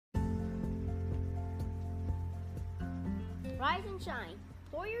Rise and shine.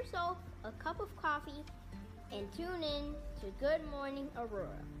 Pour yourself a cup of coffee and tune in to Good Morning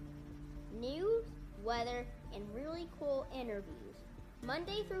Aurora. News, weather, and really cool interviews.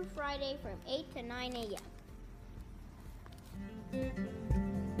 Monday through Friday from 8 to 9 a.m.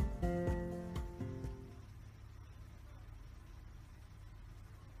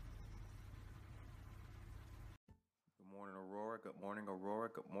 Good morning, Aurora.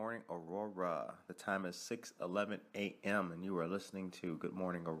 Good morning, Aurora. The time is 6:11 a.m. and you are listening to Good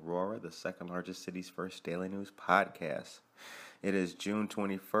Morning Aurora, the second largest city's first daily news podcast. It is June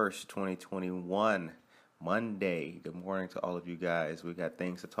 21st, 2021, Monday. Good morning to all of you guys. We got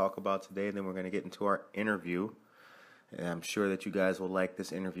things to talk about today, and then we're going to get into our interview. And I'm sure that you guys will like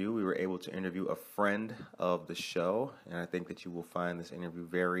this interview. We were able to interview a friend of the show, and I think that you will find this interview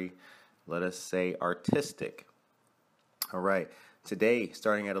very, let us say, artistic. All right, today,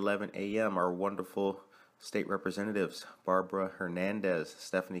 starting at 11 a.m., our wonderful state representatives, Barbara Hernandez,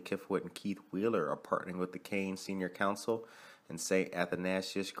 Stephanie Kifwood, and Keith Wheeler, are partnering with the Kane Senior Council and St.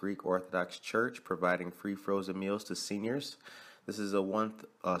 Athanasius Greek Orthodox Church, providing free frozen meals to seniors. This is a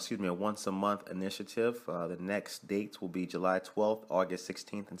once-a-month initiative. The next dates will be July 12th, August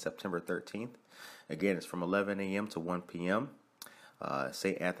 16th, and September 13th. Again, it's from 11 a.m. to 1 p.m.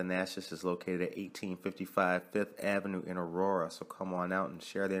 St. Athanasius is located at 1855 Fifth Avenue in Aurora, so come on out and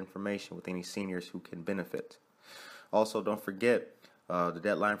share the information with any seniors who can benefit. Also, don't forget, the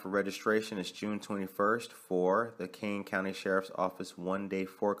deadline for registration is June 21st for the Kane County Sheriff's Office one-day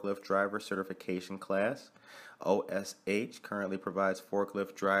forklift driver certification class. OSH currently provides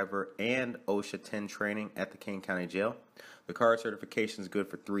forklift driver and OSHA 10 training at the Kane County Jail. The card certification is good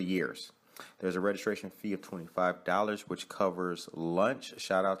for 3 years. There's a registration fee of $25, which covers lunch.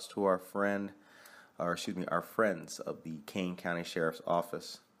 Shout outs to our friends of the Kane County Sheriff's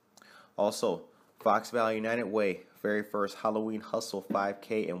Office. Also, Fox Valley United Way, very first Halloween Hustle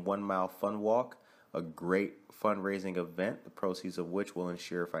 5K and 1 mile fun walk, a great fundraising event, the proceeds of which will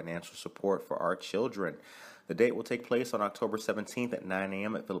ensure financial support for our children. The date will take place on October 17th at 9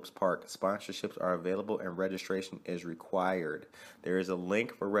 a.m. at Phillips Park. Sponsorships are available and registration is required. There is a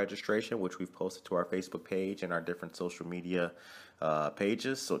link for registration, which we've posted to our Facebook page and our different social media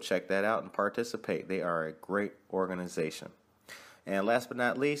pages, so check that out and participate. They are a great organization. And last but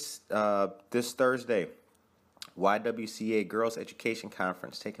not least, this Thursday, YWCA Girls Education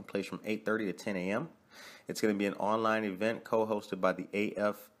Conference taking place from 8:30 to 10 a.m. It's going to be an online event co-hosted by the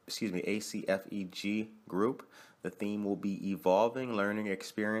ACFEG group. The theme will be Evolving Learning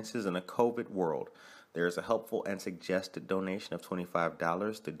Experiences in a COVID World. There is a helpful and suggested donation of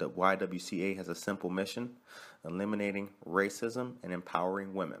 $25. The YWCA has a simple mission: eliminating racism and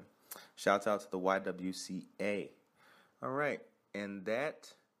empowering women. Shouts out to the YWCA. All right, and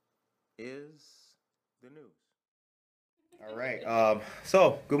that is the news. All right,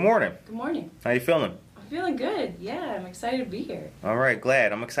 so good morning. Good morning. How you feeling? Feeling good. Yeah, I'm excited to be here. All right,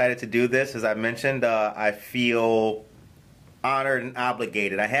 glad. I'm excited to do this. As I mentioned, I feel honored and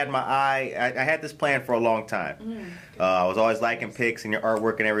obligated. I had this plan for a long time. I was always liking pics and your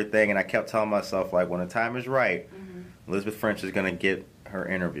artwork and everything, and I kept telling myself, like, when the time is right, Elizabeth French is going to get her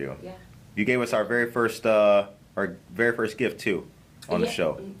interview. Yeah. You gave us our very first gift too on the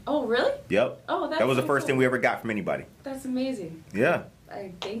show. Oh, really? Yep. Oh, that was the first thing we ever got from anybody. That's amazing. Yeah.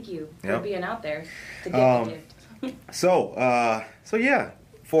 I thank you for being out there to get the gift. So yeah,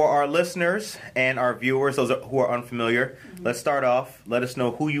 for our listeners and our viewers, those who are unfamiliar, let's start off. Let us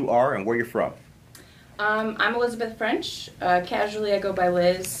know who you are and where you're from. I'm Elizabeth French. Casually, I go by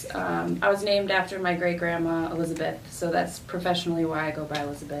Liz. I was named after my great-grandma, Elizabeth, so that's professionally why I go by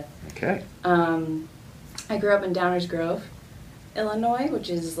Elizabeth. Okay. I grew up in Downers Grove, Illinois, which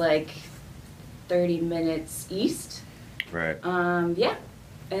is like 30 minutes east. Right. Yeah,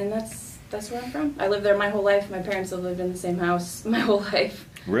 and that's where I'm from. I lived there my whole life. My parents have lived in the same house my whole life.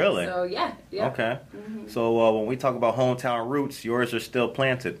 Really? So yeah. Okay. So when we talk about hometown roots, yours are still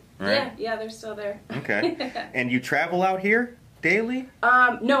planted, right? Yeah, they're still there. Okay. And you travel out here daily?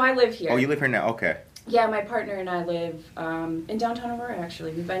 No, I live here. Oh, you live here now? Okay. Yeah, my partner and I live in downtown Aurora.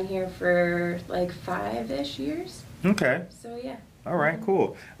 Actually, we've been here for like 5-ish years. Okay. So yeah. All right,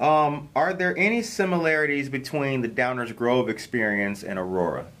 cool. Are there any similarities between the Downers Grove experience and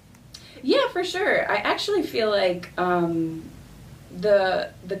Aurora? Yeah, for sure. I actually feel like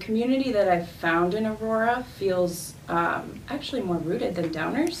the community that I've found in Aurora feels actually more rooted than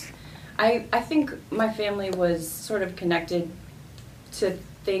Downers. I think my family was sort of connected to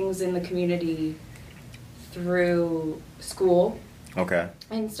things in the community through school. Okay.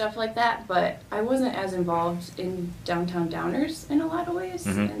 And stuff like that, but I wasn't as involved in downtown Downers in a lot of ways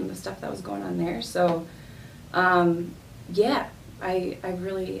and the stuff that was going on there. So Yeah, I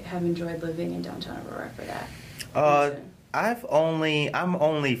really have enjoyed living in downtown Aurora for that reason. I'm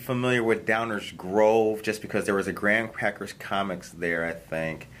only familiar with Downers Grove just because there was a Grandcrackers Comics there, I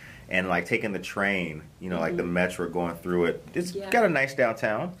think, and like taking the train, like the metro going through it. It's got a nice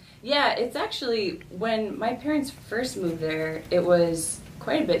downtown. Yeah, it's actually, when my parents first moved there, it was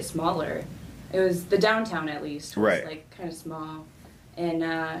quite a bit smaller. It was the downtown, at least, was like kind of small. And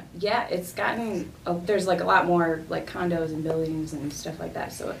it's gotten, there's like a lot more like condos and buildings and stuff like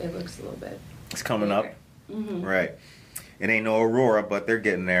that, so it looks a little bit It's coming bigger. up. Right. It ain't no Aurora, but they're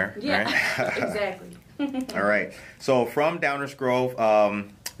getting there. Yeah, right? exactly. All right. So from Downers Grove,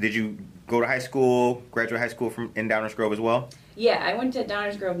 did you go to high school, graduate high school in Downers Grove as well? Yeah, I went to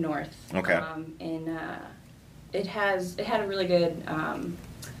Downers Grove North. Okay. And it had a really good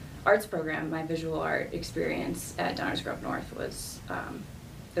arts program. My visual art experience at Downers Grove North was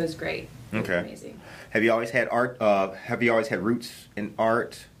it was great. It was amazing. Have you always had art? Have you always had roots in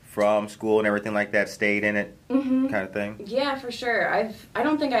art from school and everything like that? Stayed in it, kind of thing. Yeah, for sure. I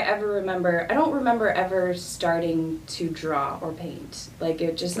don't remember ever starting to draw or paint. Like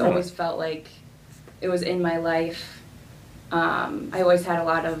it just always felt like it was in my life. I always had a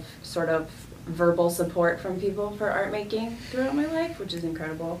lot of sort of verbal support from people for art making throughout my life, which is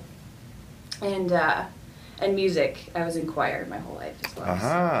incredible. And music. I was in choir my whole life as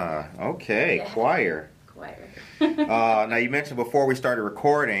well. Okay. Yeah. Choir. Now you mentioned before we started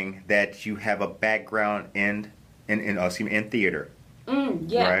recording that you have a background in theater.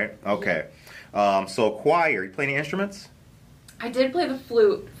 Yeah. Right. Okay. So choir. You play any instruments? I did play the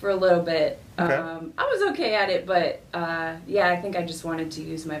flute for a little bit. Okay. I was okay at it, but I think I just wanted to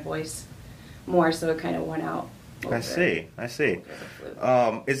use my voice more, so it kind of went out. I see.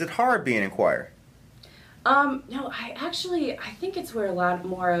 Is it hard being in choir? No, I think it's where a lot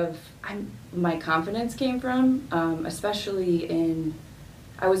more of my confidence came from, especially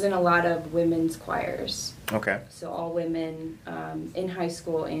I was in a lot of women's choirs. Okay. So all women in high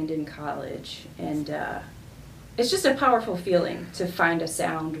school and in college. And it's just a powerful feeling to find a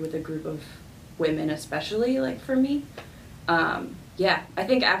sound with a group of women, especially, like, for me. I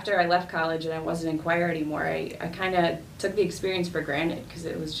think after I left college and I wasn't in choir anymore, I kind of took the experience for granted because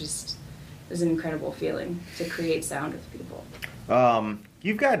it was an incredible feeling to create sound with people.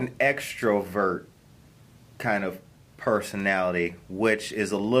 You've got an extrovert kind of personality, which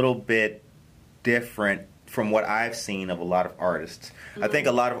is a little bit different from what I've seen of a lot of artists. I think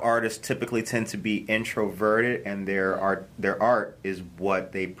a lot of artists typically tend to be introverted, and their art is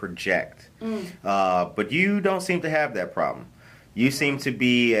what they project. But you don't seem to have that problem. You seem to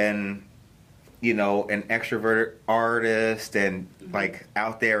be an extroverted artist and like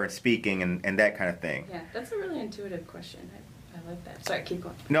out there and speaking and that kind of thing. Yeah, that's a really intuitive question. I like that. Sorry, keep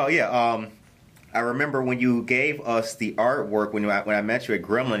going. No, yeah. I remember when you gave us the artwork, when I met you at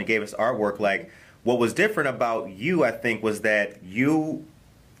Gremlin, you gave us artwork. Like, what was different about you, I think, was that you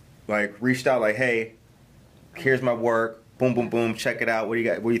like reached out like, hey, here's my work. Boom, boom, boom. Check it out. What do you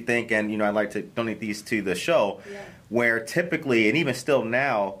got? What do you think? And I'd like to donate these to the show. Yeah. Where typically, and even still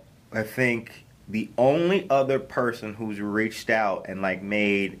now, I think the only other person who's reached out and like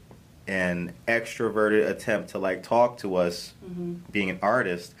made an extroverted attempt to like talk to us, being an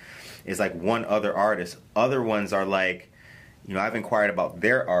artist, is like one other artist. Other ones are like, I've inquired about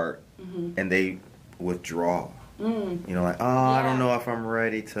their art and they withdraw. Like, I don't know if I'm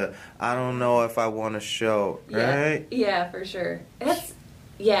ready to. I don't know if I want to show. Right? Yeah, for sure.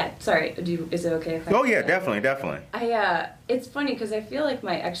 Sorry. Is it okay if I? Oh yeah, definitely. It's funny because I feel like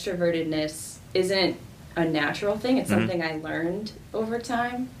my extrovertedness isn't a natural thing. It's something I learned over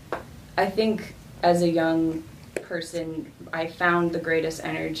time. I think as a young person, I found the greatest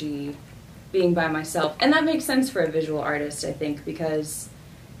energy being by myself, and that makes sense for a visual artist. I think because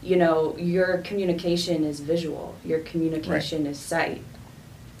your communication is visual, your communication is sight.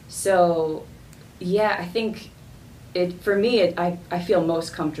 So, I think for me, I feel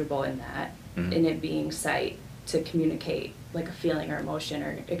most comfortable in that, in it being sight to communicate like a feeling or emotion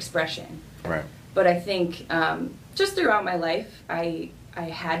or expression. Right. But I think just throughout my life, I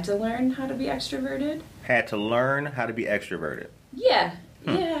had to learn how to be extroverted. Had to learn how to be extroverted. Yeah,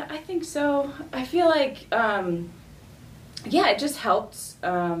 I think so. I feel like, it just helped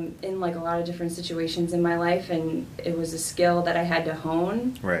in like a lot of different situations in my life, and it was a skill that I had to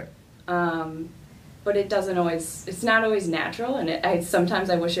hone. Right. But it's not always natural, and sometimes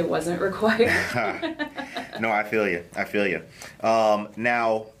I wish it wasn't required. No, I feel you.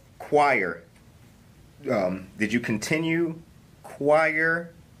 Now, choir. Did you continue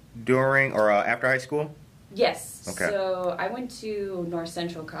choir during or after high school? Yes. Okay. So I went to North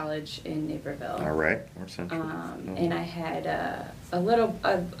Central College in Naperville. All right. North Central. And I had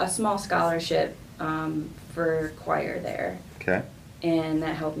a small scholarship for choir there. Okay. And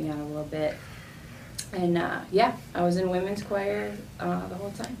that helped me out a little bit. And I was in women's choir the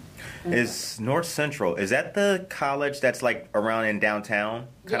whole time. Is North Central, is that the college that's like around in downtown?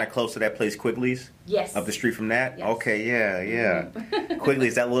 Kind of close to that place, Quigley's? Yes. Up the street from that? Yes. Okay, yeah.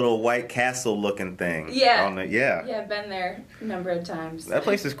 Quigley's, that little White Castle looking thing. Yeah. Yeah, I've been there a number of times. That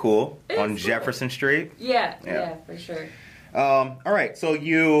place is cool. On cool. Jefferson Street? Yeah, for sure. All right, so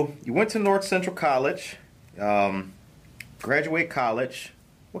you went to North Central College, graduate college.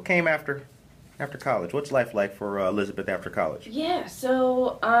 What came after college? What's life like for Elizabeth after college? Yeah,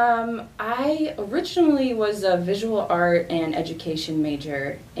 so I originally was a visual art and education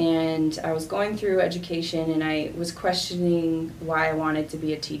major, and I was going through education, and I was questioning why I wanted to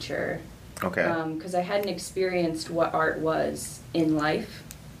be a teacher. Okay. Because I hadn't experienced what art was in life,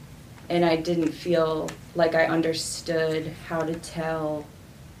 and I didn't feel like I understood how to tell,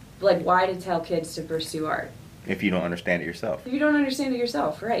 like why to tell kids to pursue art. If you don't understand it yourself. If you don't understand it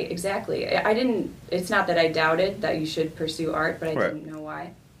yourself, right, exactly. It's not that I doubted that you should pursue art, but I didn't know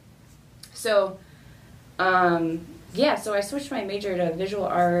why. So, so I switched my major to visual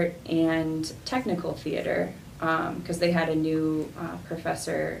art and technical theater because they had a new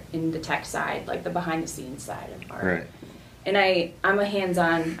professor in the tech side, like the behind-the-scenes side of art. Right. And I'm a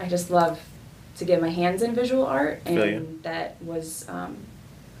hands-on, I just love to get my hands in visual art, and that was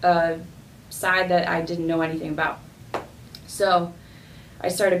a side that I didn't know anything about. So I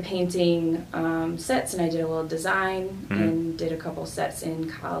started painting sets, and I did a little design and did a couple sets in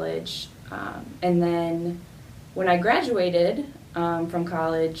college. And then when I graduated from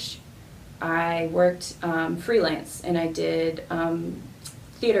college, I worked freelance, and I did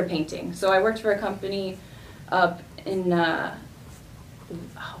theater painting. So I worked for a company up in, what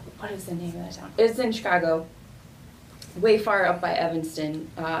is the name of that town? It's in Chicago. Way far up by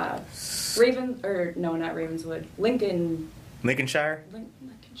Evanston, not Ravenswood, Lincolnshire. Lincolnshire.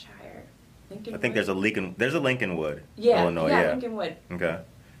 I think there's a Lincolnwood, Illinois. Yeah, Lincolnwood. Okay.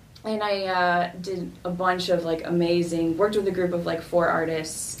 And I did a bunch of worked with a group of 4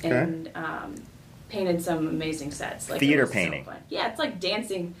 artists and painted some amazing sets. Theater painting. So fun. Yeah, it's like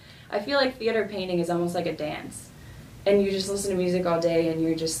dancing. I feel like theater painting is almost like a dance. And you just listen to music all day, and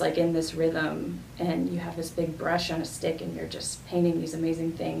you're just in this rhythm, and you have this big brush on a stick, and you're just painting these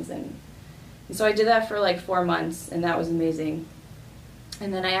amazing things. And so I did that for 4 months, and that was amazing.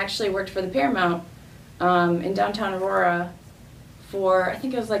 And then I actually worked for the Paramount in downtown Aurora for, I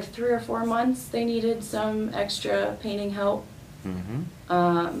think it was 3 or 4 months. They needed some extra painting help.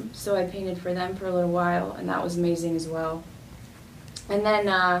 Mm-hmm. So I painted for them for a little while, and that was amazing as well. And then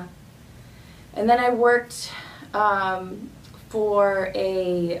I worked for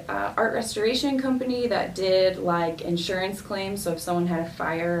a art restoration company that did insurance claims. So if someone had a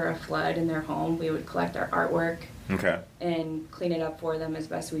fire or a flood in their home, we would collect our artwork and clean it up for them as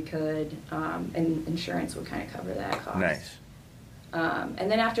best we could, and insurance would kind of cover that cost. Nice.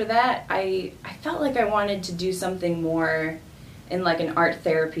 And then after that, I felt like I wanted to do something more in an art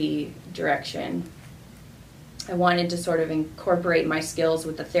therapy direction. I wanted to sort of incorporate my skills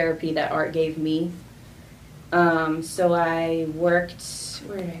with the therapy that art gave me. So I worked,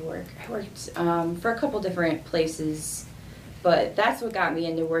 where did I work? I worked for a couple different places, but that's what got me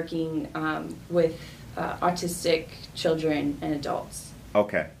into working with autistic children and adults.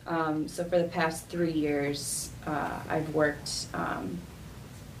 Okay. So for the past 3 years, I've worked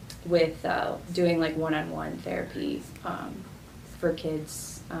with doing one-on-one therapy for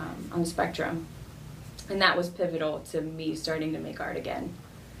kids on the spectrum. And that was pivotal to me starting to make art again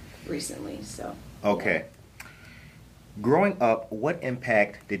recently. So. Okay. Yeah. Growing up, what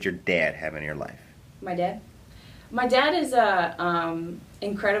impact did your dad have in your life? My dad? My dad is a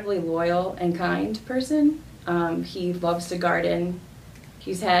incredibly loyal and kind person. He loves to garden.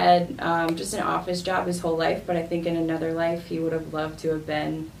 He's had just an office job his whole life, but I think in another life he would have loved to have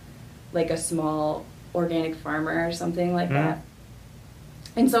been a small organic farmer or something like that.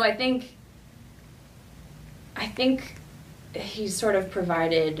 And so I think he's sort of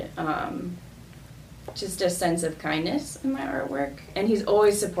provided just a sense of kindness in my artwork, and he's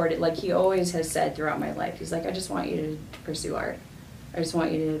always supported. He always has said throughout my life, he's I just want you to pursue art. I just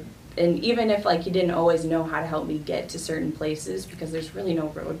want you to, and even if he didn't always know how to help me get to certain places, because there's really no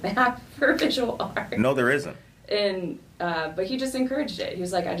roadmap for visual art. No, there isn't. And but he just encouraged it. He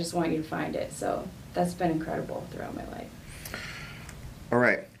was I just want you to find it. So that's been incredible throughout my life. All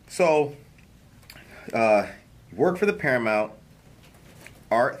right. So you work for the Paramount,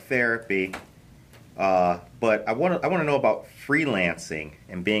 art therapy. But I want to know about freelancing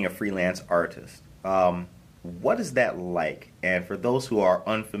and being a freelance artist. What is that like? And for those who are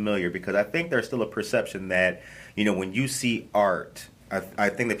unfamiliar, because I think there's still a perception that, when you see art, I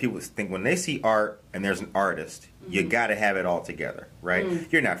think that people think when they see art and there's an artist, you got to have it all together, right?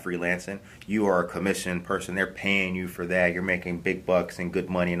 You're not freelancing. You are a commissioned person. They're paying you for that. You're making big bucks and good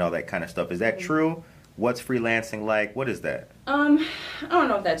money and all that kind of stuff. Is that true? What's freelancing like? What is that? I don't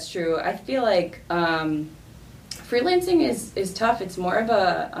know if that's true. I feel like freelancing is tough. It's more of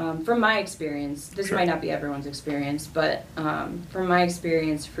a, from my experience, this might not be everyone's experience, but from my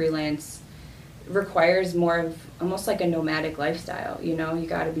experience, freelance requires more of almost like a nomadic lifestyle. You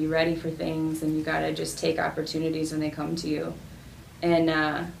got to be ready for things, and you got to just take opportunities when they come to you.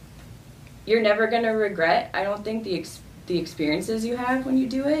 And you're never going to regret, I don't think, the experiences you have when you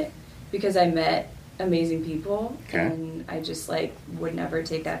do it, because I met amazing people, and I just would never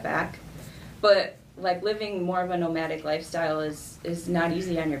take that back. But living more of a nomadic lifestyle is not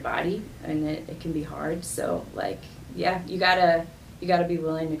easy on your body, and it can be hard. So you gotta be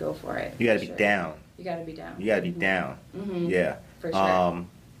willing to go for it. You gotta be down. You gotta be down. You gotta be down. Yeah. For sure.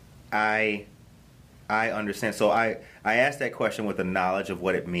 I understand. So I asked that question with the knowledge of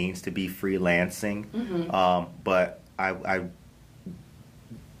what it means to be freelancing, but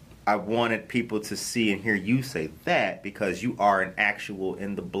I wanted people to see and hear you say that, because you are an actual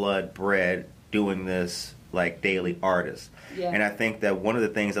in the blood bred doing this daily artist. Yeah. And I think that one of the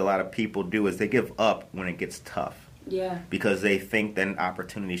things a lot of people do is they give up when it gets tough. Yeah. Because they think that an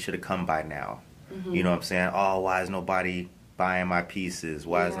opportunity should have come by now. You know what I'm saying? Oh, why is nobody buying my pieces?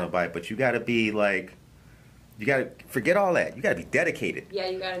 Why is nobody? But you got to be you got to forget all that. You got to be dedicated. Yeah,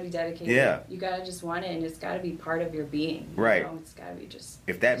 you got to be dedicated. Yeah. You got to just want it, and it's got to be part of your being. Right. It's got to be just.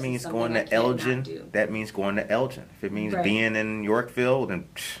 If that means going to Elgin, that means going to Elgin. If it means being in Yorkville, then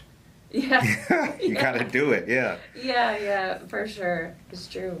you got to do it. Yeah. Yeah, for sure. It's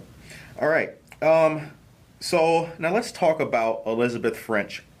true. All right. So now let's talk about Elizabeth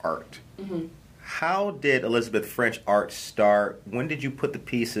French art. How did Elizabeth French art start? When did you put the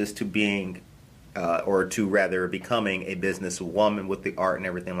pieces to being, or to rather becoming a businesswoman with the art and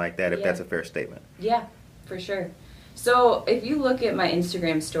everything like that, if that's a fair statement? Yeah, for sure. So if you look at my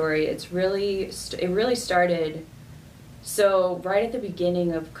Instagram story, it really started. So right at the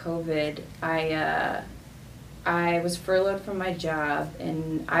beginning of COVID, I was furloughed from my job,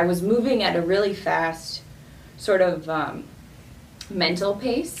 and I was moving at a really fast sort of mental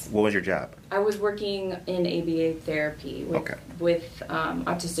pace. What was your job? I was working in ABA therapy with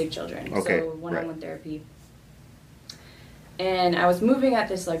autistic children, so one-on-one therapy. And I was moving at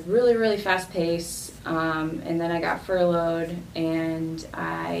this really, really fast pace, and then I got furloughed, and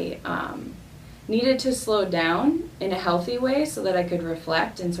I needed to slow down in a healthy way so that I could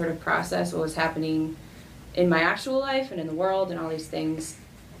reflect and sort of process what was happening in my actual life and in the world and all these things.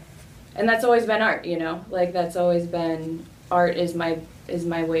 And that's always been art, that's always been art is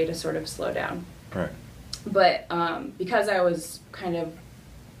my way to sort of slow down. Right. But because I was kind of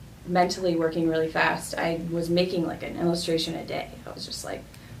mentally working really fast, I was making an illustration a day. I was just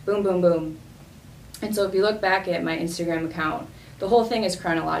boom, boom, boom. And so if you look back at my Instagram account, the whole thing is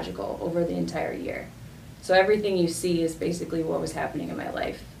chronological over the entire year. So everything you see is basically what was happening in my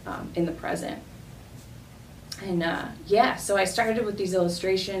life in the present. And so I started with these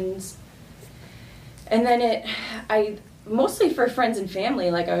illustrations, and then I mostly for friends and family,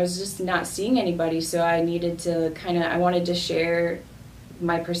 I was just not seeing anybody, so I needed to I wanted to share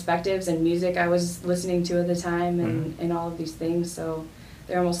my perspectives and music I was listening to at the time, and all of these things, so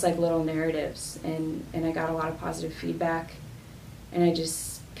they're almost like little narratives, and I got a lot of positive feedback, and I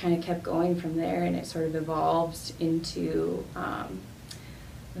just kind of kept going from there, and it sort of evolved into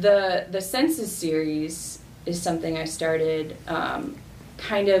the Senses series is something I started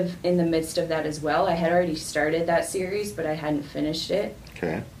kind of in the midst of that as well. I had already started that series, but I hadn't finished it.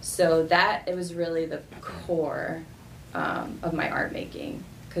 Okay. So it was really the core of my art making,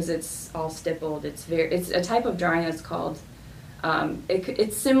 because it's all stippled. It's a type of drawing that's called,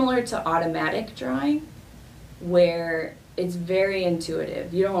 it's similar to automatic drawing, where it's very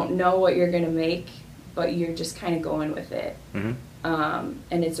intuitive. You don't know what you're going to make, but you're just kind of going with it.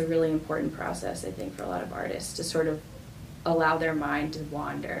 And it's a really important process, I think, for a lot of artists to sort of allow their mind to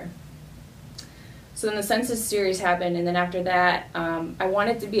wander. So then the Senses series happened, and then after that, I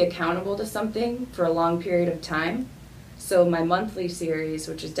wanted to be accountable to something for a long period of time. So my monthly series,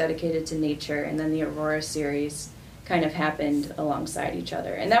 which is dedicated to nature, and then the Aurora series kind of happened alongside each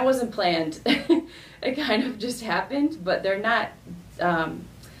other. And that wasn't planned. It kind of just happened, but they're not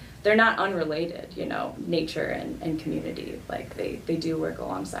they're not unrelated, you know, nature and community. Like they do work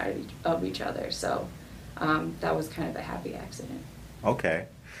alongside of each other. So that was kind of a happy accident. Okay.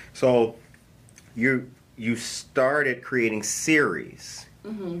 So you started creating series.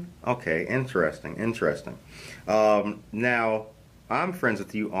 Mm-hmm. Okay, interesting. Now, I'm friends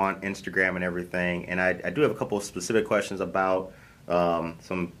with you on Instagram and everything, and I do have a couple of specific questions about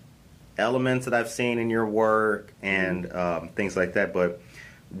some elements that I've seen in your work and things like that. But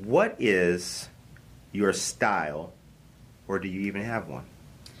what is your style, or do you even have one?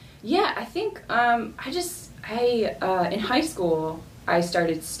 Yeah, I think in high school I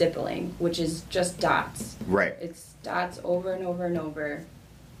started stippling, which is just dots. Right. It's dots over and over and over,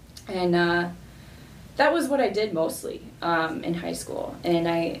 and that was what I did mostly in high school. And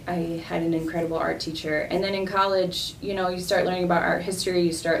I had an incredible art teacher. And then in college, you know, you start learning about art history,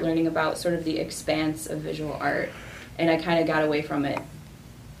 you start learning about sort of the expanse of visual art. And I kind of got away from it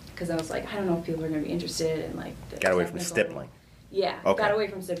because I was like, I don't know if people are going to be interested in like the Got away from stippling. Yeah, okay. Got away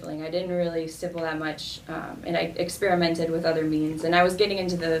from stippling. I didn't really stipple that much, and I experimented with other means. And I was getting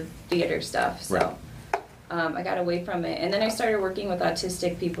into the theater stuff, so right. I got away from it. And then I started working with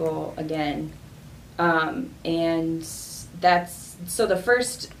autistic people again. And that's, so the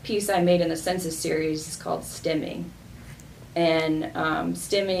first piece I made in the Census series is called Stimming. And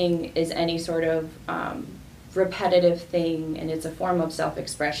stimming is any sort of repetitive thing, and it's a form of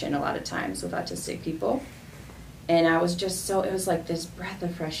self-expression a lot of times with autistic people. And I was just it was like this breath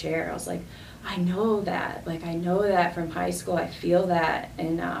of fresh air. I was like, I know that. Like, I know that from high school. I feel that.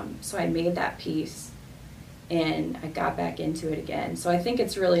 And so I made that piece. And I got back into it again. So I think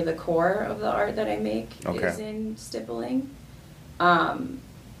it's really the core of the art that I make is in stippling.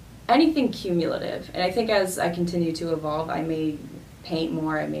 Anything cumulative. And I think as I continue to evolve, I may paint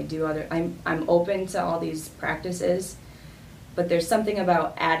more, I may do other, I'm open to all these practices, but there's something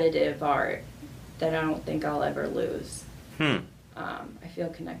about additive art that I don't think I'll ever lose. I feel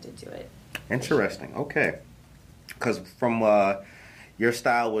connected to it. Interesting. Okay. Because from your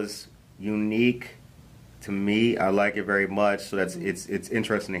style was unique to me. I like it very much. So that's it's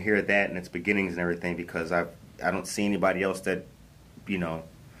interesting to hear that and its beginnings and everything, because I don't see anybody else that, you know,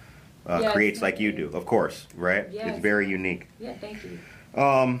 creates like you do. Of course, right? Yeah, it's very unique. Yeah, thank you.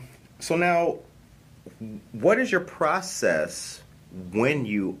 So now, what is your process when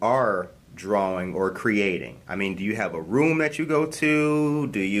you are drawing or creating? I mean, do you have a room that you go to?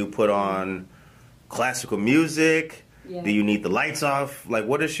 Do you put on classical music? Yeah. Do you need the lights off? Like,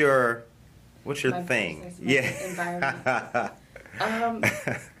 what's your thing? Process, Yeah. environment.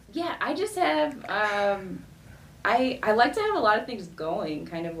 Yeah, I just have, I like to have a lot of things going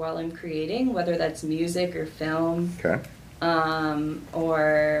kind of while I'm creating, whether that's music or film. Okay.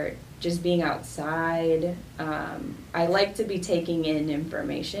 Or just being outside. I like to be taking in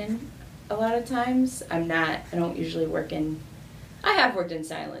information a lot of times. I don't usually I have worked in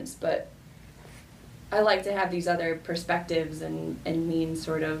silence, but I like to have these other perspectives and means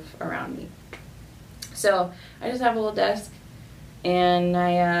sort of around me. So I just have a little desk, and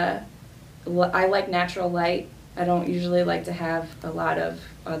I like natural light. I don't usually like to have a lot of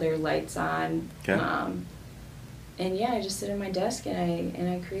other lights on. Okay. And yeah, I just sit at my desk and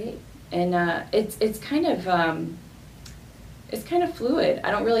I create. And it's kind of fluid.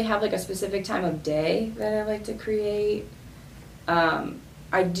 I don't really have like a specific time of day that I like to create.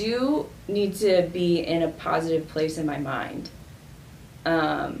 I do need to be in a positive place in my mind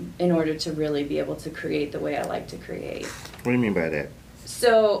in order to really be able to create the way I like to create. What do you mean by that?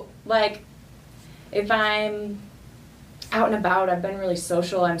 So, like, if I'm out and about, I've been really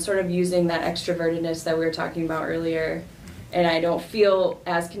social, I'm sort of using that extrovertedness that we were talking about earlier, and I don't feel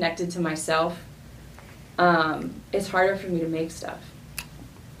as connected to myself, it's harder for me to make stuff.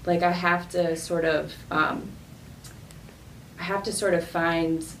 Like, I have to sort of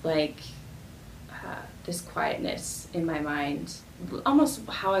find, like, this quietness in my mind, almost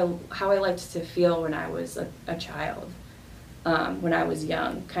how I liked to feel when I was a child, when I was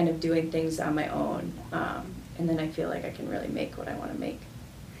young, kind of doing things on my own, and then I feel like I can really make what I want to make.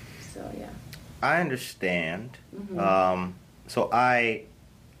 So yeah. I understand. Mm-hmm. So I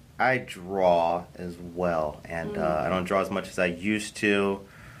draw as well, and I don't draw as much as I used to.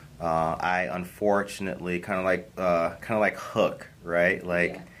 I unfortunately kind of like Hook, right?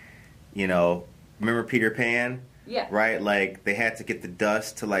 Like, Yeah. you know, remember Peter Pan? Yeah. Right? Like, they had to get the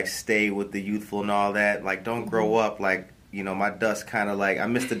dust to like stay with the youthful and all that. Like, don't grow up. Like, you know, my dust kind of like, I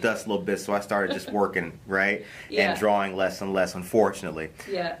missed the dust a little bit, so I started just working, right? Yeah. And drawing less and less, unfortunately.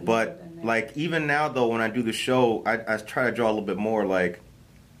 Yeah. But like, even now though, when I do the show, I try to draw a little bit more. Like,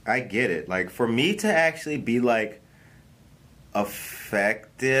 I get it. Like, for me to actually be like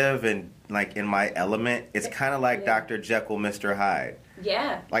effective and like in my element. It's kind of like Dr. Jekyll, Mr. Hyde.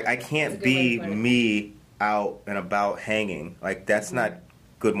 Yeah. Like I can't be me out and about hanging. Like that's not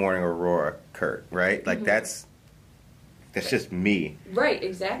Good Morning Aurora, Kurt, right? Like that's just me. Right,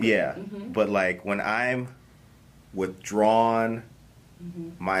 exactly. Yeah. But like when I'm withdrawn,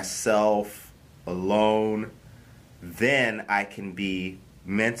 myself, alone, then I can be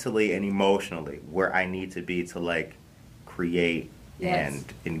mentally and emotionally where I need to be to like create and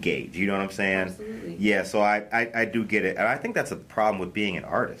engage. You know what I'm saying? Absolutely. Yeah, so I do get it. And I think that's a problem with being an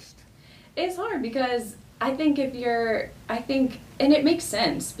artist. It's hard because I think and it makes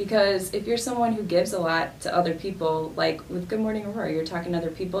sense because if you're someone who gives a lot to other people, like with Good Morning Aurora, you're talking to other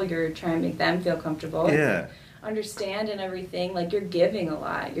people, you're trying to make them feel comfortable. Yeah. Understand and everything, like you're giving a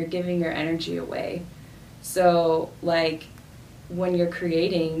lot, you're giving your energy away. So like when you're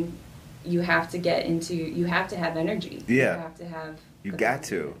creating, you have to have energy. Yeah. You have to have. You got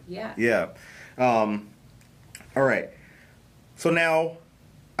to. Yeah. Yeah. All right. So now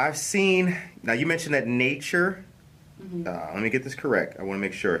now you mentioned that nature, let me get this correct. I want to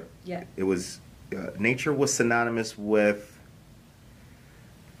make sure. Yeah. It was, nature was synonymous with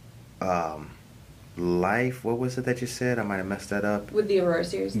life. What was it that you said? I might have messed that up. With the Aurora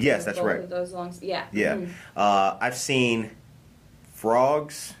series. Yes, that's both right. Of those longs. Yeah. Yeah. I've seen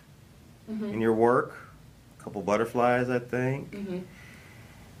frogs in your work, a couple butterflies, I think.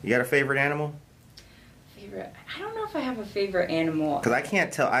 You got a favorite animal? I don't know if I have a favorite animal. Because I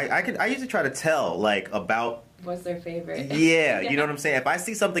can't tell. I usually try to tell, like, about... What's their favorite? Yeah, you know what I'm saying? If I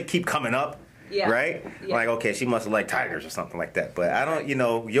see something keep coming up, right? Yeah. Like, okay, she must have liked tigers or something like that. But I don't,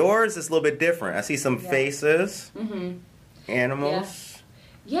 yours is a little bit different. I see some faces, animals.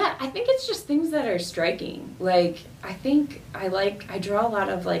 Yeah, I think it's just things that are striking. Like, I draw a lot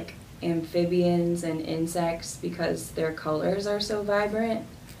of, like, amphibians and insects because their colors are so vibrant.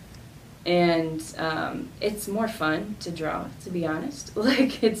 And it's more fun to draw, to be honest.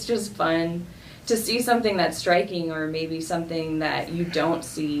 Like, it's just fun to see something that's striking or maybe something that you don't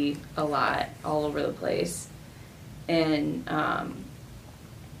see a lot all over the place and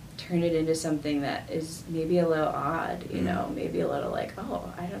turn it into something that is maybe a little odd, maybe a little like,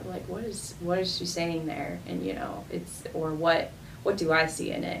 oh, I don't like, what is she saying there? And, or what do I see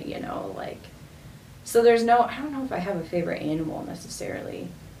in it, like, so I don't know if I have a favorite animal necessarily.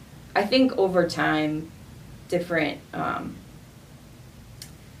 I think over time, different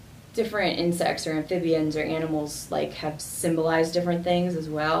insects or amphibians or animals like have symbolized different things as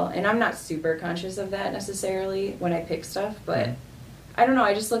well. And I'm not super conscious of that necessarily when I pick stuff, but I don't know.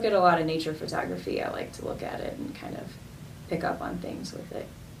 I just look at a lot of nature photography. I like to look at it and kind of pick up on things with it.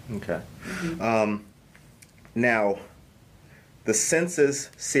 Okay. Now, the Senses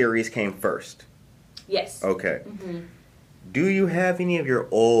series came first. Yes. Okay. Do you have any of your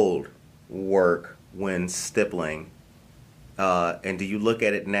old work when stippling? And do you look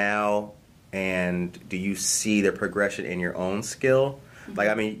at it now and do you see the progression in your own skill? Like,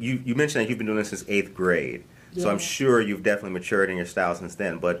 I mean, you mentioned that you've been doing this since 8th grade. So I'm sure you've definitely matured in your style since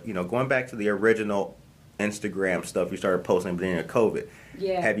then. But, going back to the original Instagram stuff you started posting at the beginning of COVID,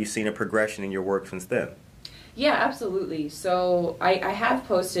 have you seen a progression in your work since then? Yeah, absolutely. So I have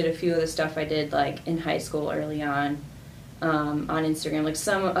posted a few of the stuff I did like in high school early on Instagram. Like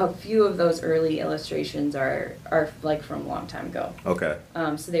a few of those early illustrations are like from a long time ago. Okay.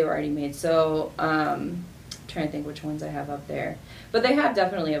 So they were already made. So I'm trying to think which ones I have up there. But they have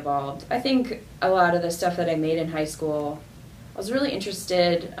definitely evolved. I think a lot of the stuff that I made in high school, I was really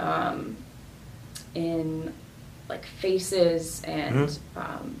interested in like faces and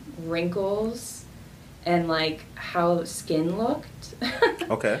wrinkles and like how skin looked.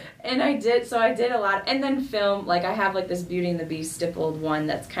 Okay. And I did a lot, and then film, like I have like this Beauty and the Beast stippled one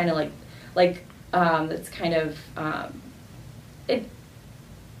that's kind of that's kind of it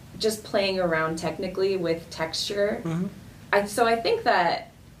just playing around technically with texture. I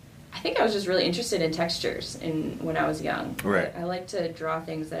think I was just really interested in textures when I was young. Right. I like to draw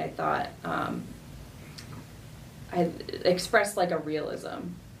things that I thought I expressed like a realism.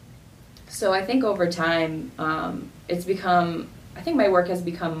 So I think over time, I think my work has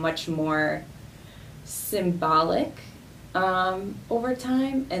become much more symbolic over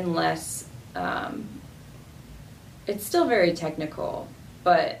time and less, it's still very technical,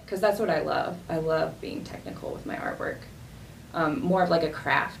 but, because that's what I love. I love being technical with my artwork. More of like a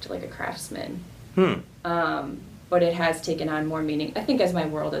craft, like a craftsman. But it has taken on more meaning. I think as my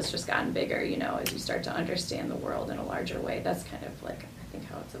world has just gotten bigger, as you start to understand the world in a larger way, that's kind of like, I think,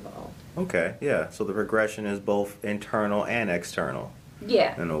 how it's evolved. Okay, yeah. So the progression is both internal and external.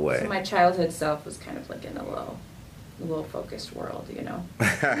 Yeah. In a way. So my childhood self was kind of like in a a little focused world, you know.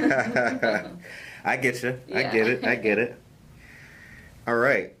 I get you. Yeah. I get it. All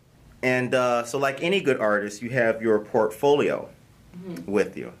right. And so like any good artist, you have your portfolio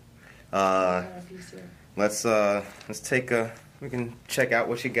with you. I got a piece here. Let's take we can check out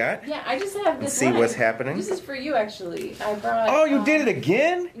what you got. Yeah, I just have this see one. what's happening. This is for you, actually. I brought. Oh, you did it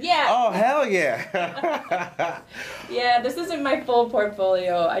again? Yeah. Oh, hell yeah. Yeah, this isn't my full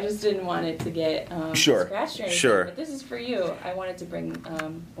portfolio. I just didn't want it to get Sure. scratched or anything. Sure. But this is for you. I wanted to bring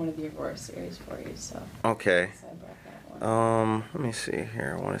one of the Aurora series for you, so. Okay. So I brought that one. Let me see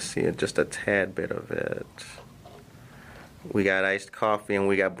here. I want to see it, just a tad bit of it. We got iced coffee and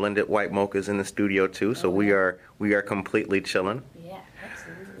we got blended white mochas in the studio too, so we are completely chilling. Yeah,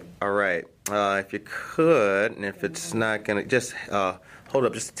 absolutely. All right. If you could, and if it's not gonna, just hold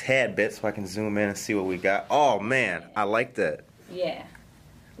up just a tad bit so I can zoom in and see what we got. Oh man, I like that. Yeah.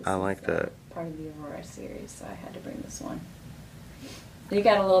 I like that. Part of the Aurora series, so I had to bring this one. You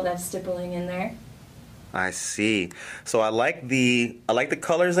got a little of that stippling in there. I see. So I like the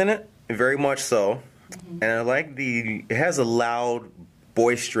colors in it, very much so. And I like it has a loud,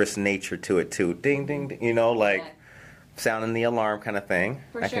 boisterous nature to it too. Ding, ding, ding, you know, like sounding the alarm kind of thing.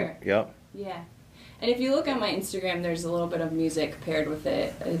 For sure. Yep. Yeah. And if you look on my Instagram, there's a little bit of music paired with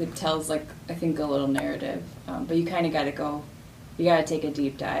it. It tells, like, I think a little narrative. But you kind of got to take a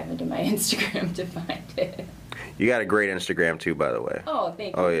deep dive into my Instagram to find it. You got a great Instagram too, by the way. Oh,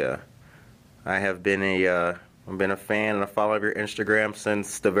 thank you. Oh yeah. I have been I've been a fan and a follower of your Instagram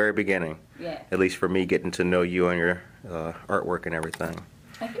since the very beginning. Yeah. At least for me, getting to know you and your artwork and everything.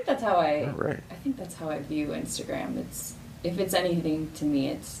 I think that's how I view Instagram. If it's anything to me,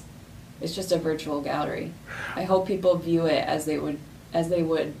 it's just a virtual gallery. I hope people view it as they would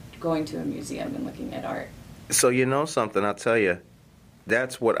going to a museum and looking at art. So you know something, I'll tell you.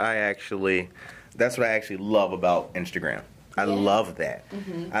 That's what I actually love about Instagram. I love that.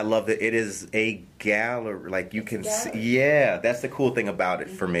 Mm-hmm. I love that it is a gallery. Like you can see, yeah, that's the cool thing about it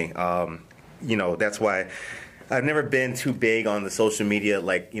for me. You know, that's why I've never been too big on the social media,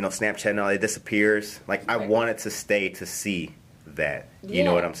 like, you know, Snapchat and all, it disappears. Like, I want it to stay to see that. You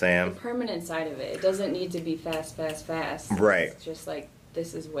know what I'm saying? The permanent side of it. It doesn't need to be fast. Right. It's just like,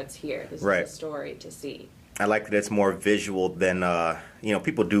 this is what's here. This is a story to see. I like that it's more visual than, you know,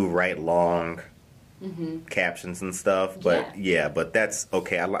 people do write long captions and stuff, but but that's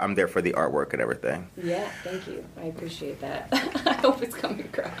okay. I'm there for the artwork and everything. Yeah, thank you. I appreciate that. I hope it's coming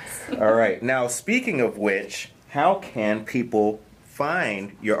across. All right. Now, speaking of which, how can people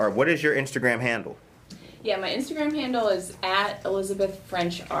find your art? What is your Instagram handle? Yeah, my Instagram handle is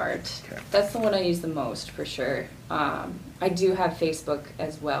 @ElizabethFrenchArt. Okay. That's the one I use the most, for sure. I do have Facebook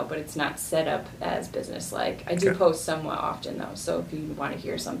as well, but it's not set up as business-like. I do post somewhat often, though, so if you want to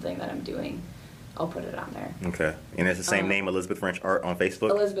hear something that I'm doing, I'll put it on there. Okay. And it's the same name, Elizabeth French Art, on Facebook?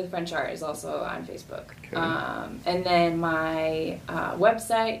 Elizabeth French Art is also on Facebook. Okay. And then my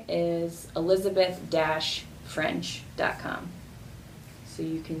website is elizabeth-french.com. So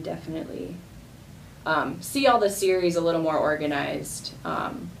you can definitely see all the series a little more organized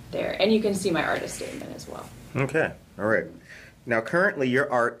there. And you can see my artist statement as well. Okay. All right. Now, currently, your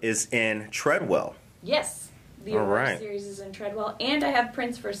art is in Treadwell. Yes. The Aurora series is in Treadwell. And I have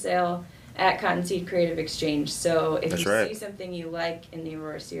prints for sale at Cottonseed Creative Exchange. So if you see something you like in the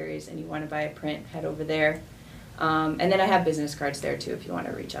Aurora series and you want to buy a print, head over there. And then I have business cards there too if you want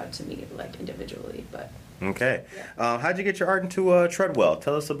to reach out to me like individually. But okay, how'd you get your art into Treadwell?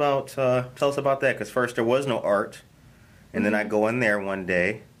 Tell us about that. Because first there was no art, and then I go in there one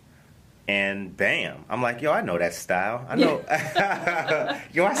day, and bam, I'm like, yo, I know that style. I know,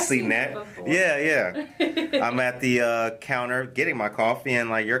 yo, I've seen that. Yeah. I'm at the counter getting my coffee, and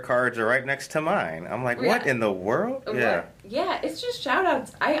like your cards are right next to mine. I'm like, what in the world? Yeah, it's just shout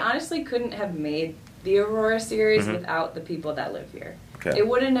outs. I honestly couldn't have made the Aurora series without the people that live here. Okay. It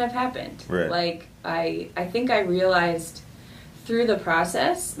wouldn't have happened. Right. Like I think I realized through the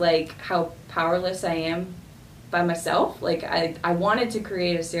process like how powerless I am by myself. Like I wanted to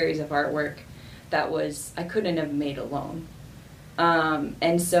create a series of artwork that I couldn't have made alone.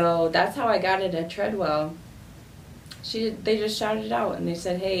 And so that's how I got it at Treadwell. They just shouted it out and they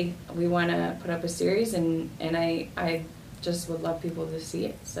said, hey, we want to put up a series and I just would love people to see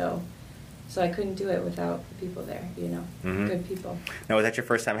it. So I couldn't do it without the people there, you know, good people. Now, was that your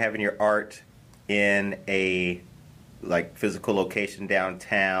first time having your art in a like physical location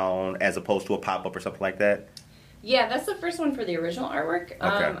downtown as opposed to a pop-up or something like that? Yeah, that's the first one for the original artwork. Okay.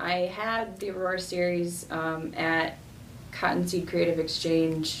 I had the Aurora series at Cottonseed Creative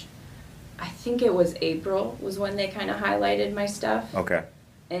Exchange. I think it was April was when they kind of highlighted my stuff. Okay.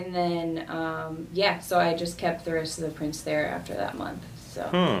 And then, so I just kept the rest of the prints there after that month.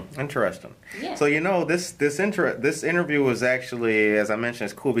 So. Interesting. Yeah. So, this interview was actually, as I mentioned,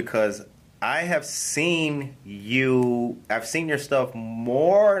 it's cool because I've seen your stuff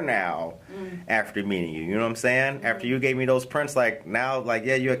more now after meeting you. You know what I'm saying? After you gave me those prints, like now, like,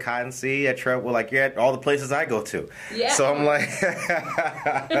 yeah, you're at Cotton Sea, at Treadwell, like you're at all the places I go to. Yeah. So I'm like,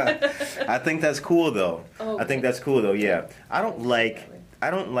 I think that's cool though. Okay. I think that's cool though. Yeah. I don't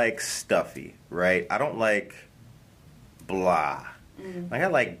like stuffy, right? I don't like blah. Like I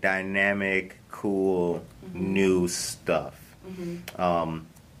like dynamic, cool, new stuff.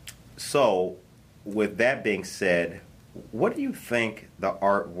 So, with that being said, what do you think the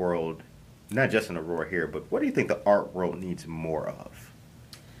art world, not just in Aurora here, but what do you think the art world needs more of?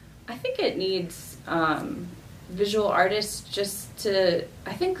 I think it needs visual artists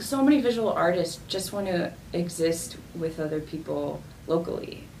I think so many visual artists just want to exist with other people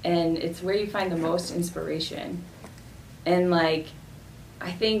locally. And it's where you find the most inspiration. And like,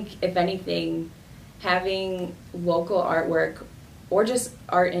 I think if anything, having local artwork or just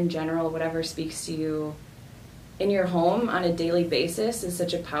art in general, whatever speaks to you in your home on a daily basis is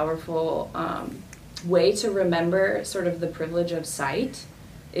such a powerful way to remember sort of the privilege of sight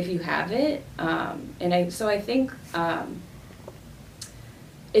if you have it. So I think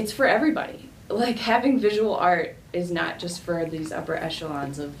it's for everybody. Like having visual art is not just for these upper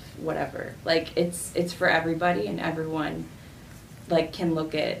echelons of whatever. Like it's for everybody, and everyone like can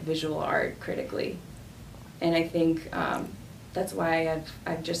look at visual art critically. And I think that's why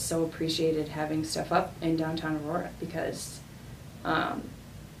I've just so appreciated having stuff up in downtown Aurora, because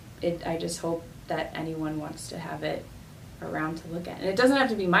I just hope that anyone wants to have it around to look at. And it doesn't have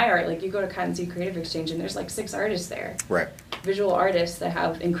to be my art. Like you go to Cotton Sea Creative Exchange and there's like 6 artists there. Right. Visual artists that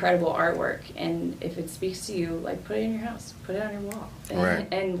have incredible artwork, and if it speaks to you, like put it in your house, put it on your wall,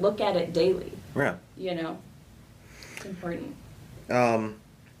 and look at it daily. Yeah. You know, it's important. All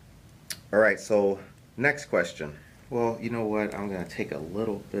right, so next question. Well, you know what? I'm going to take a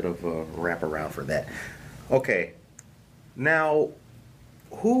little bit of a wraparound for that. Okay. Now,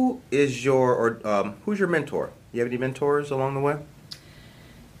 who's your mentor? You have any mentors along the way?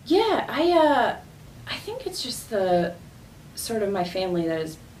 Yeah, I think it's just the sort of my family that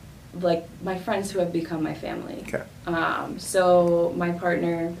is like my friends who have become my family. Okay. So my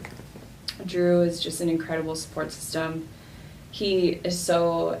partner, Drew, is just an incredible support system. He is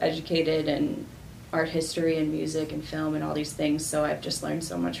so educated in art history and music and film and all these things, so I've just learned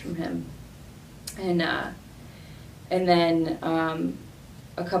so much from him. And then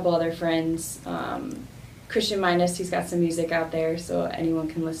a couple other friends, Christian Minus, he's got some music out there, so anyone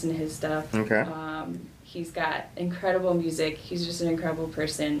can listen to his stuff. Okay. He's got incredible music. He's just an incredible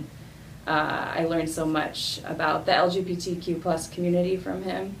person. I learned so much about the LGBTQ plus community from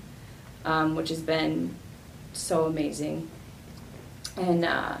him, which has been so amazing. And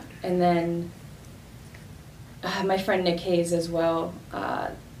then my friend Nick Hayes as well.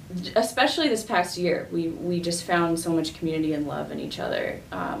 Especially this past year, we just found so much community and love in each other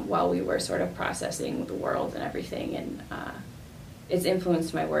while we were sort of processing the world and everything, and it's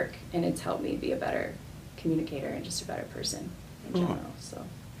influenced my work, and it's helped me be a better communicator and just a better person in general. So,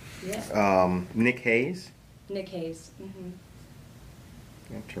 yeah. Nick Hayes? Nick Hayes. Mm-hmm.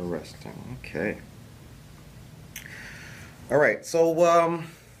 Interesting. Okay. All right. So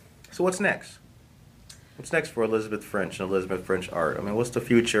what's next? What's next for Elizabeth French and Elizabeth French art? I mean, what's the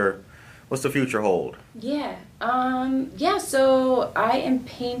future hold? Yeah. So I am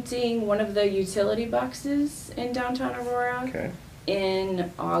painting one of the utility boxes in downtown Aurora. Okay.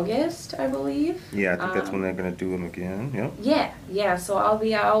 In August, I believe. Yeah, I think that's when they're going to do them again. Yep. Yeah. So I'll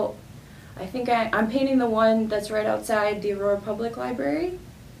be out. I think I'm painting the one that's right outside the Aurora Public Library,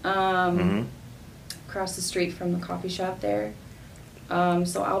 across the street from the coffee shop there.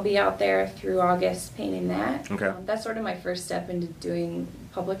 So I'll be out there through August painting that. Okay. That's sort of my first step into doing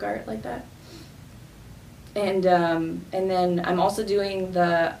public art like that. And then I'm also doing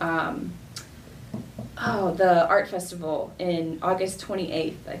the art festival in August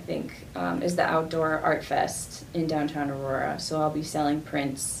 28th, I think, is the outdoor art fest in downtown Aurora. So I'll be selling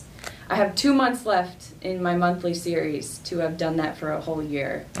prints. I have 2 months left in my monthly series to have done that for a whole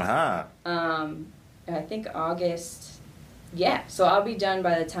year. Aha. I think August. Yeah, so I'll be done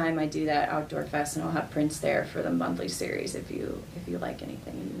by the time I do that outdoor fest, and I'll have prints there for the monthly series if you like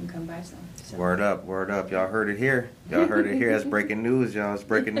anything, and you can come buy some. So. Word up. Y'all heard it here. That's breaking news, y'all. It's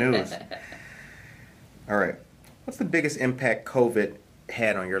breaking news. All right. What's the biggest impact COVID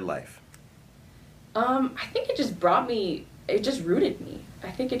had on your life? I think it just rooted me.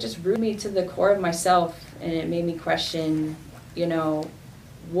 I think it just rooted me to the core of myself, and it made me question,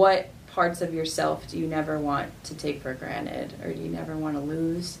 what parts of yourself do you never want to take for granted, or do you never want to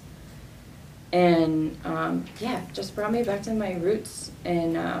lose? And just brought me back to my roots,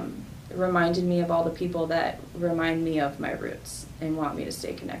 and reminded me of all the people that remind me of my roots and want me to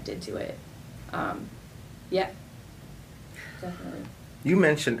stay connected to it. Definitely. You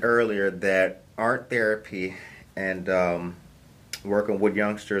mentioned earlier that art therapy and working with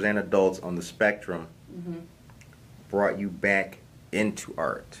youngsters and adults on the spectrum brought you back into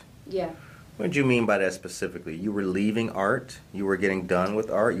art. Yeah. What did you mean by that specifically? You were leaving art? You were getting done with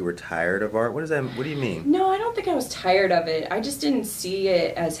art? You were tired of art? What do you mean? No, I don't think I was tired of it. I just didn't see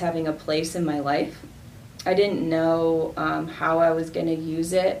it as having a place in my life. I didn't know how I was going to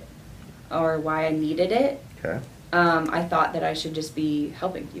use it or why I needed it. Okay. I thought that I should just be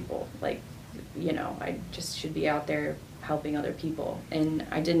helping people. I just should be out there helping other people. And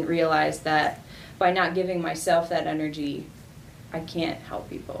I didn't realize that by not giving myself that energy, I can't help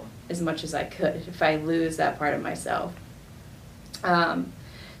people as much as I could if I lose that part of myself. And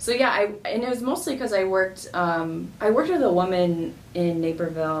it was mostly because I worked with a woman in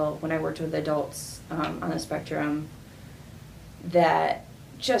Naperville when I worked with adults on the spectrum that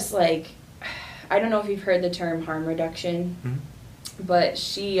just I don't know if you've heard the term harm reduction, but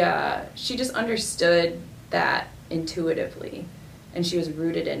she just understood that intuitively, and she was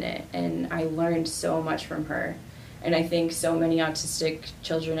rooted in it, and I learned so much from her. And I think so many autistic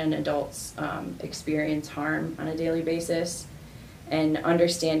children and adults experience harm on a daily basis. And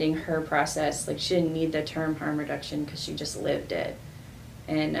understanding her process, she didn't need the term harm reduction because she just lived it.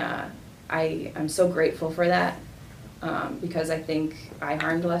 And I'm so grateful for that because I think I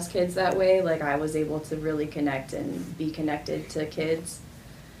harmed less kids that way. I was able to really connect and be connected to kids.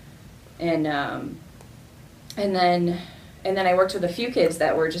 And then I worked with a few kids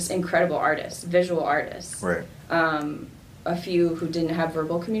that were just incredible artists, visual artists. Right. A few who didn't have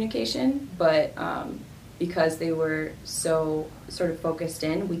verbal communication, but because they were so sort of focused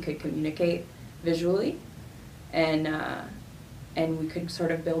in, we could communicate visually, and we could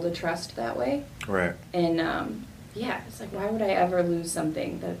sort of build a trust that way. Right. And it's why would I ever lose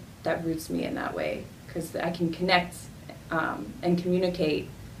something that roots me in that way? Because I can connect and communicate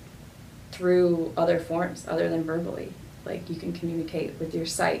through other forms other than verbally. You can communicate with your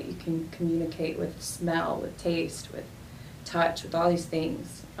sight, you can communicate with smell, with taste, with touch, with all these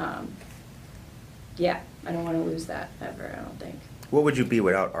things. I don't want to lose that ever, I don't think. What would you be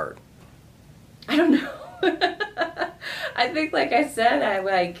without art? I don't know. I think, like I said,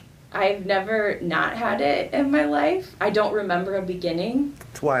 I've never not had it in my life. I don't remember a beginning.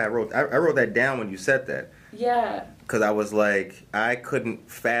 That's why I wrote that down when you said that. Yeah. Because I was I couldn't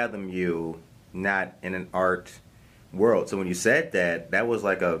fathom you not in an art world. So when you said that, that was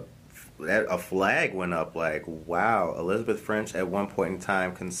a flag went up. Wow, Elizabeth French at one point in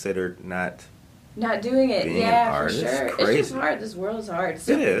time considered not doing it. Being Yeah, an artist. for sure. It's crazy. It's just hard. This world is hard.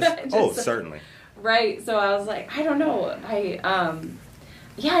 So it is. Certainly. Right. So I was I don't know. I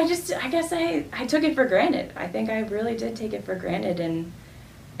guess I took it for granted. I think I really did take it for granted, and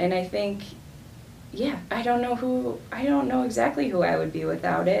I think, I don't know exactly who I would be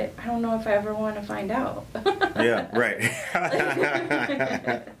without it. I don't know if I ever want to find out. Yeah, right.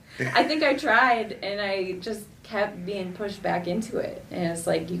 I think I tried, and I just kept being pushed back into it. And it's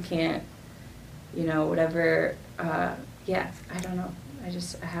you can't, whatever. I don't know. I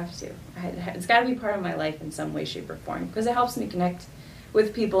have to. It's got to be part of my life in some way, shape, or form, because it helps me connect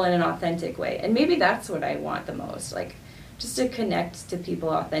with people in an authentic way. And maybe that's what I want the most. Just to connect to people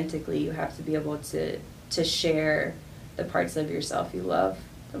authentically, you have to be able to share the parts of yourself you love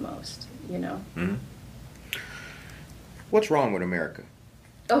the most, Mm-hmm. What's wrong with America?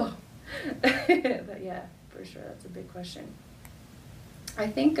 Oh, yeah, for sure. That's a big question. I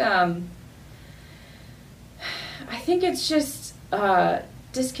think it's just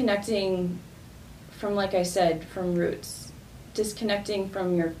disconnecting from, like I said, from roots, disconnecting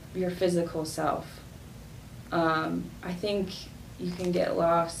from your physical self. I think you can get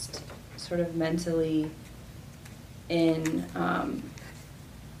lost sort of mentally in,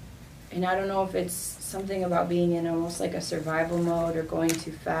 and I don't know if it's something about being in almost a survival mode or going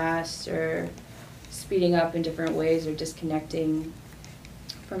too fast or speeding up in different ways or disconnecting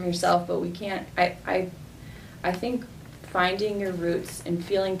from yourself, but we can't, I think finding your roots and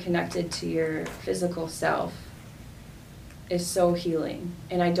feeling connected to your physical self is so healing.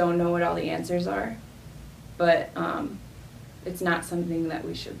 And I don't know what all the answers are, but it's not something that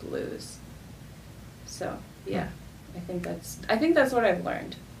we should lose. So I think that's what I've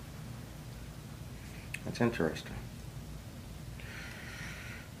learned. That's interesting.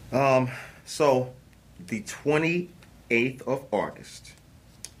 So the 28th of August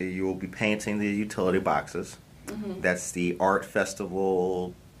you will be painting the utility boxes. Mm-hmm. That's the art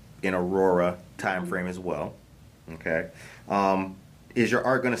festival in Aurora time frame as well. Okay. Is your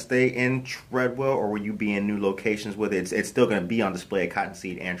art going to stay in Treadwell, or will you be in new locations with it? It's still going to be on display at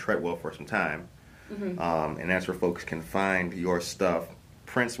Cottonseed and Treadwell for some time. Mm-hmm. And that's where folks can find your stuff.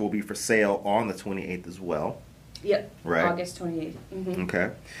 Prints will be for sale on the 28th as well. Yep. Right. August 28th. Mm-hmm.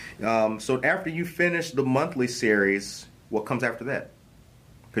 Okay. So after you finish the monthly series, what comes after that?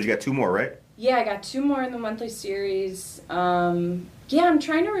 Because you got 2 more, right? Yeah, I got 2 more in the monthly series. Yeah, I'm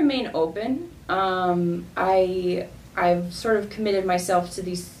trying to remain open. I've sort of committed myself to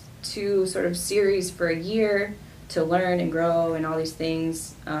these 2 sort of series for a year to learn and grow and all these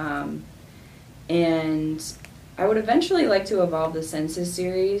things. And I would eventually like to evolve the Senses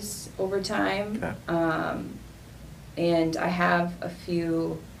series over time. Okay. And I have a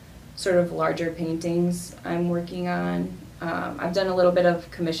few sort of larger paintings I'm working on. I've done a little bit of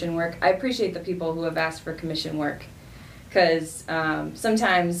commission work. I appreciate the people who have asked for commission work, because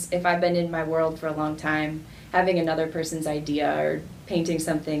sometimes if I've been in my world for a long time, having another person's idea or painting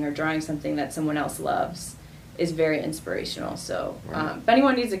something or drawing something that someone else loves is very inspirational. So if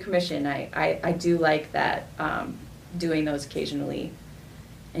anyone needs a commission, I do like that, doing those occasionally,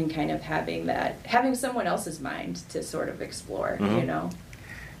 and kind of having someone else's mind to sort of explore, you know?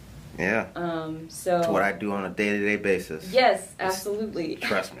 Yeah. So it's what I do on a day-to-day basis. Yes, absolutely.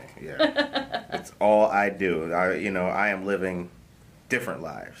 Trust me. Yeah. It's all I do. I am living different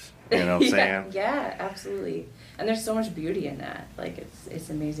lives. You know what I'm saying? Yeah, absolutely. And there's so much beauty in that. Like, it's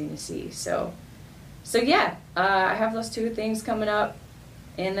amazing to see. So yeah, I have those 2 things coming up,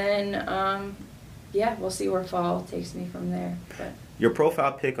 and then yeah, we'll see where fall takes me from there. But your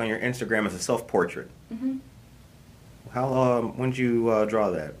profile pic on your Instagram is a self-portrait. Mm-hmm. When did you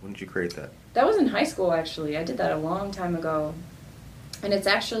draw that? When did you create that? That was in high school, actually. I did that a long time ago. And it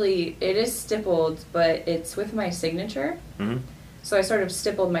is stippled, but it's with my signature. Mm-hmm. So I sort of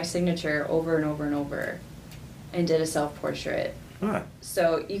stippled my signature over and over and over and did a self-portrait. Huh.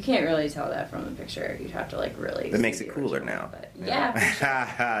 So you can't really tell that from the picture. You'd have to really... That makes it cooler now. But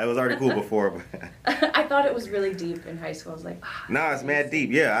yeah. It was already cool before. I thought it was really deep in high school. I was like... No, it's mad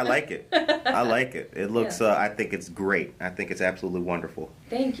deep. Yeah, I like it. I like it. It looks... I think it's great. I think it's absolutely wonderful.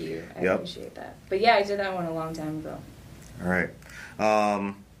 Thank you. I appreciate that. But yeah, I did that one a long time ago. All right.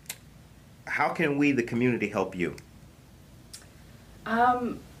 How can we, the community, help you?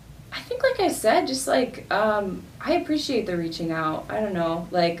 I think, like I said, just like, I appreciate the reaching out. I don't know,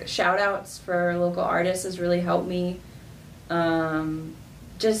 like, shout outs for local artists has really helped me.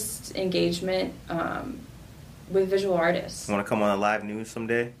 Just engagement with visual artists. Want to come on the live news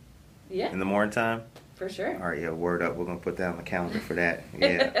someday? Yeah. In the morning time? For sure. All right, yeah, word up. We're going to put that on the calendar for that.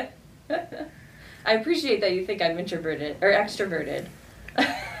 Yeah. I appreciate that you think I'm introverted or extroverted.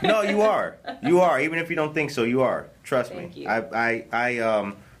 No, you are. You are. Even if you don't think so, you are. Trust Thank me.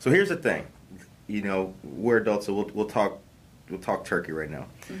 you. So here's the thing. We're adults, so we'll talk turkey right now.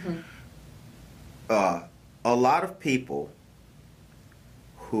 Mm-hmm. A lot of people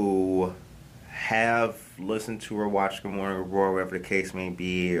who have listened to or watched Good Morning Aurora, whatever the case may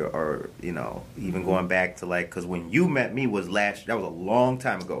be, or even going back to because when you met me was that was a long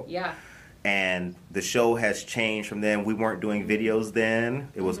time ago. Yeah. And the show has changed from then. We weren't doing videos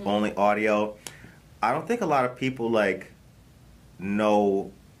then. It was only audio. I don't think a lot of people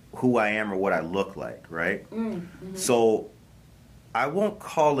know who I am or what I look like, right? Mm-hmm. So I wouldn't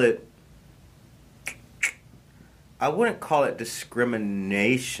call it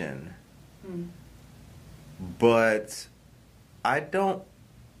discrimination, but I don't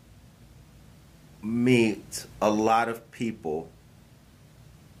meet a lot of people.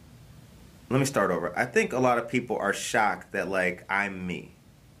 Let me start over. I think a lot of people are shocked that I'm me.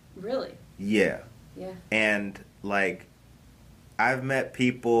 Really? Yeah. Yeah. And I've met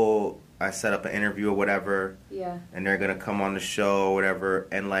people, I set up an interview or whatever. Yeah. And they're going to come on the show or whatever.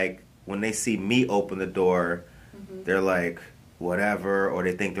 And when they see me open the door, they're like, whatever, or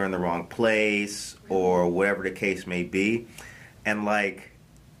they think they're in the wrong place or whatever the case may be. And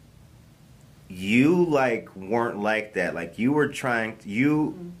you weren't like that. You were trying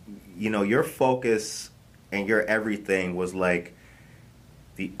your focus and your everything was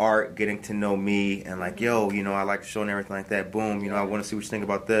the art, getting to know me, and I like the show and everything like that. Boom, I want to see what you think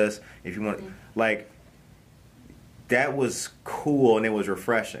about this. If you want, that was cool and it was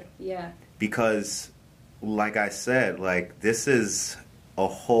refreshing. Yeah. Because, like I said, this is a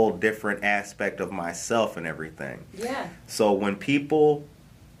whole different aspect of myself and everything. Yeah. So when people,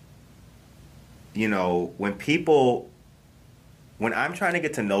 when I'm trying to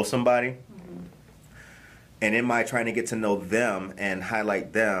get to know somebody, And in my trying to get to know them and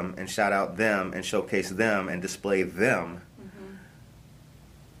highlight them and shout out them and showcase them and display them,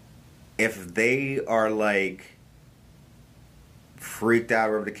 if they are like freaked out,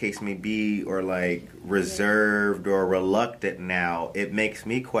 whatever the case may be, or like reserved or reluctant now, it makes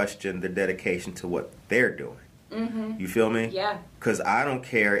me question the dedication to what they're doing. You feel me? Yeah. Because I don't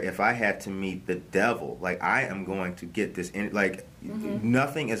care if I had to meet the devil. Like, I am going to get this in. Like,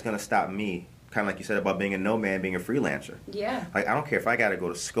 nothing is going to stop me. Kind of like you said about being a nomad, being a freelancer. Yeah. Like, I don't care if I got to go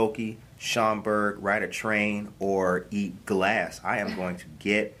to Skokie, Schaumburg, ride a train, or eat glass. I am going to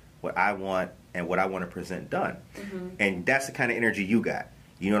get what I want and what I want to present done. And that's the kind of energy you got.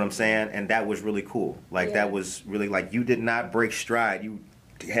 You know what I'm saying? And that was really cool. Like, that was really, like, you did not break stride. You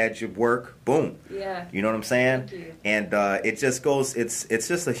had your work, boom. Yeah. You know what I'm saying? Thank you. And it just goes, it's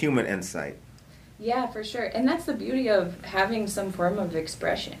just a human insight. Yeah, for sure. And that's the beauty of having some form of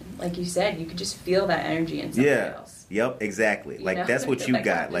expression. Like you said, you could just feel that energy in somebody else. Yep, exactly. You like, know? that's what you like,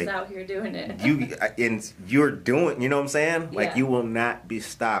 got. I'm Like, just out here doing it. you're doing, you know what I'm saying? Like, Yeah. you will not be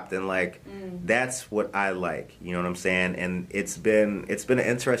stopped. And like, that's what I like. You know what I'm saying? And it's been an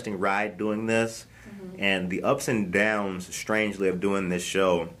interesting ride doing this. And the ups and downs, strangely, of doing this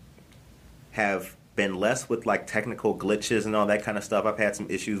show have been less with like technical glitches and all that kind of stuff. I've had some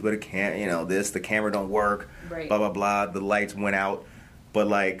issues with the camera don't work, Right. blah, blah, blah. The lights went out. But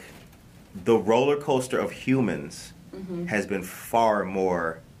like, the roller coaster of humans has been far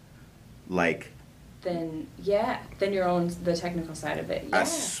more like, Then your own, the technical side of it. Yeah. I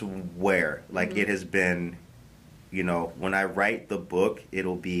swear, like it has been, when I write the book,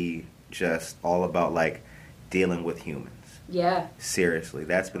 it'll be just all about like dealing with humans. Yeah. Seriously,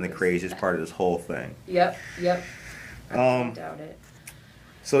 that's been the craziest part of this whole thing. Yep. I don't doubt it.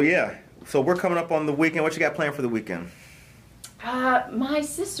 So we're coming up on the weekend. What you got planned for the weekend? My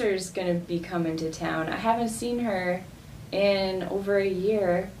sister's gonna be coming to town. I haven't seen her in over a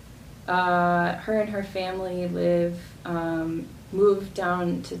year. Her and her family moved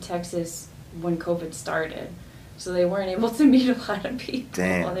down to Texas when COVID started, so they weren't able to meet a lot of people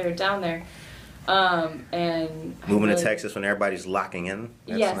while they were down there. And moving to Texas when everybody's locking in.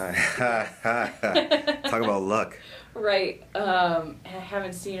 That's yes. Talk about luck. Right. I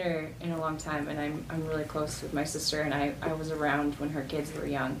haven't seen her in a long time, and I'm really close with my sister, and I was around when her kids were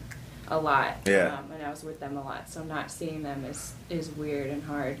young a lot. Yeah. And I was with them a lot, so not seeing them is weird and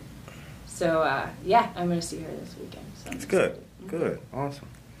hard. So, I'm going to see her this weekend. So It's good. Good. Awesome.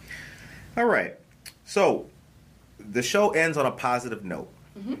 All right. So, the show ends on a positive note.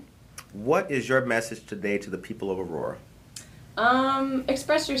 What is your message today to the people of Aurora?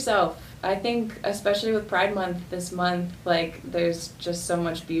 Express yourself. I think, especially with Pride Month this month, like, there's just so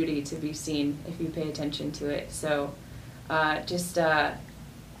much beauty to be seen if you pay attention to it. So, just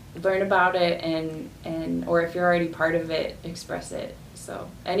learn about it or if you're already part of it, express it. So,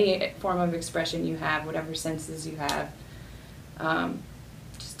 any form of expression you have, whatever senses you have,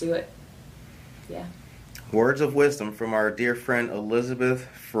 just do it. Yeah. Words of wisdom from our dear friend Elizabeth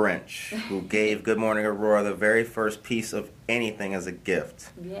French, who gave Good Morning Aurora the very first piece of anything as a gift.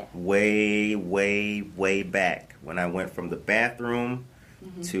 Yeah. Way, way, way back when I went from the bathroom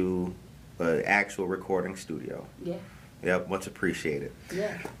to the actual recording studio. Yeah. Yep, much appreciated.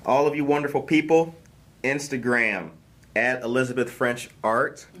 Yeah. All of you wonderful people, Instagram at Elizabeth French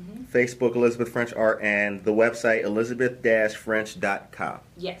Art, Facebook Elizabeth French Art, and the website elizabeth-french.com.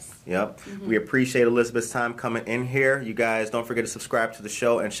 Yes. Yep. We appreciate Elizabeth's time coming in here. You guys don't forget to subscribe to the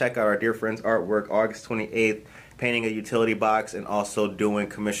show and check out our dear friend's artwork August 28th, painting a utility box and also doing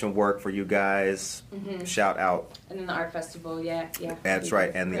commission work for you guys. Shout out. And then the art festival, yeah. That's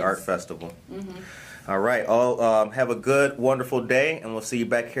right, and the art festival. All right, all have a good, wonderful day, and we'll see you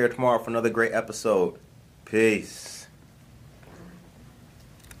back here tomorrow for another great episode. Peace.